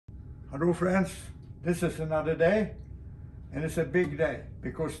Hello friends, this is another day and it's a big day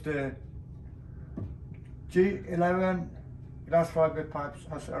because the G11 glass fiber pipes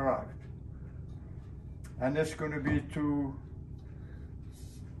has arrived, and it's going to be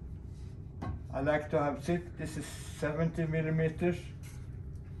I like to have thick. This is 70 millimeters,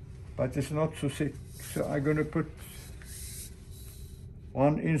 but it's not so thick, so I'm going to put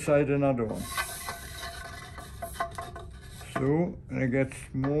one inside another one. So, and it gets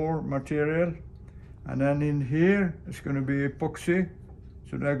more material, and then in here it's going to be epoxy,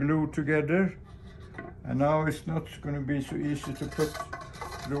 so they're glued together. And now it's not going to be so easy to put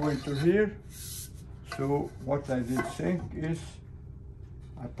glue into here. So what I did think is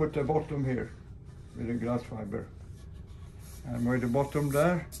I put the bottom here with the glass fiber, and with the bottom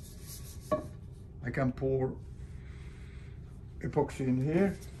there I can pour epoxy in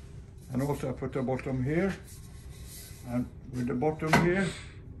here, and also I put the bottom here. And with the bottom here,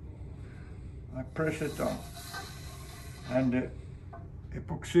 I press it down, and the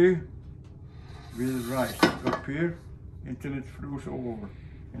epoxy will rise up here until it flows over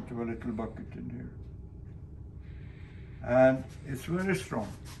into a little bucket in here. And it's very strong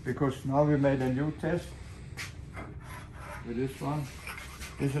because now we made a new test with this one.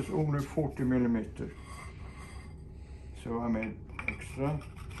 This is only 40 millimeters, so I made extra.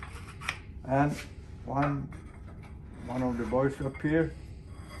 And one of the boys up here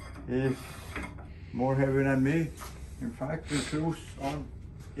is more heavy than me. In fact, the cruise on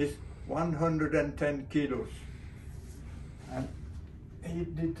is 110 kilos. And he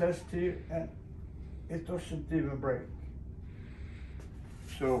did test here and it doesn't even break.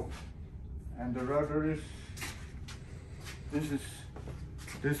 So, and the rudder is, this is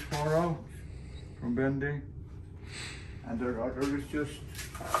this far out from bending, and the rudder is just,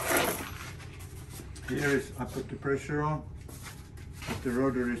 here is, I put the pressure on, but the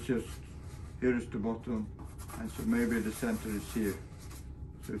rudder is just, here is the bottom, and so maybe the center is here.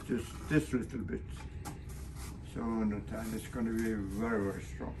 So it's just this little bit. So on the time it's going to be very, very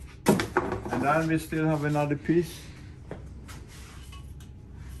strong. And then we still have another piece.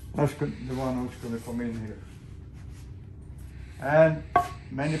 That's the one who's going to come in here. And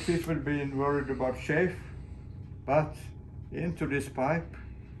many people been worried about chafe, but into this pipe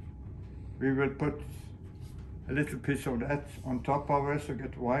we will put a little piece of that on top of it, so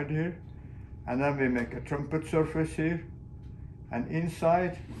get wide here, and then we make a trumpet surface here, and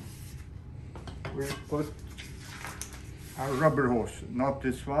inside we put a rubber hose, not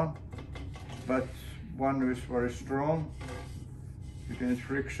this one, but one who is very strong against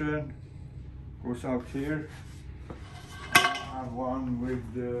friction, goes out here, and one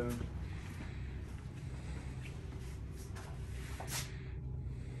with the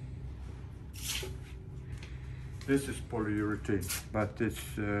this is polyurethane, but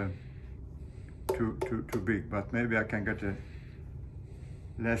it's too big. But maybe I can get a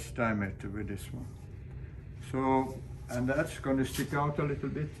less diameter with this one. So, and that's going to stick out a little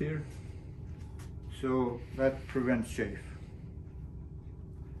bit here, so that prevents chafe.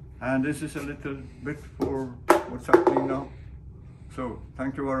 And this is a little bit for what's happening now. So,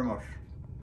 thank you very much.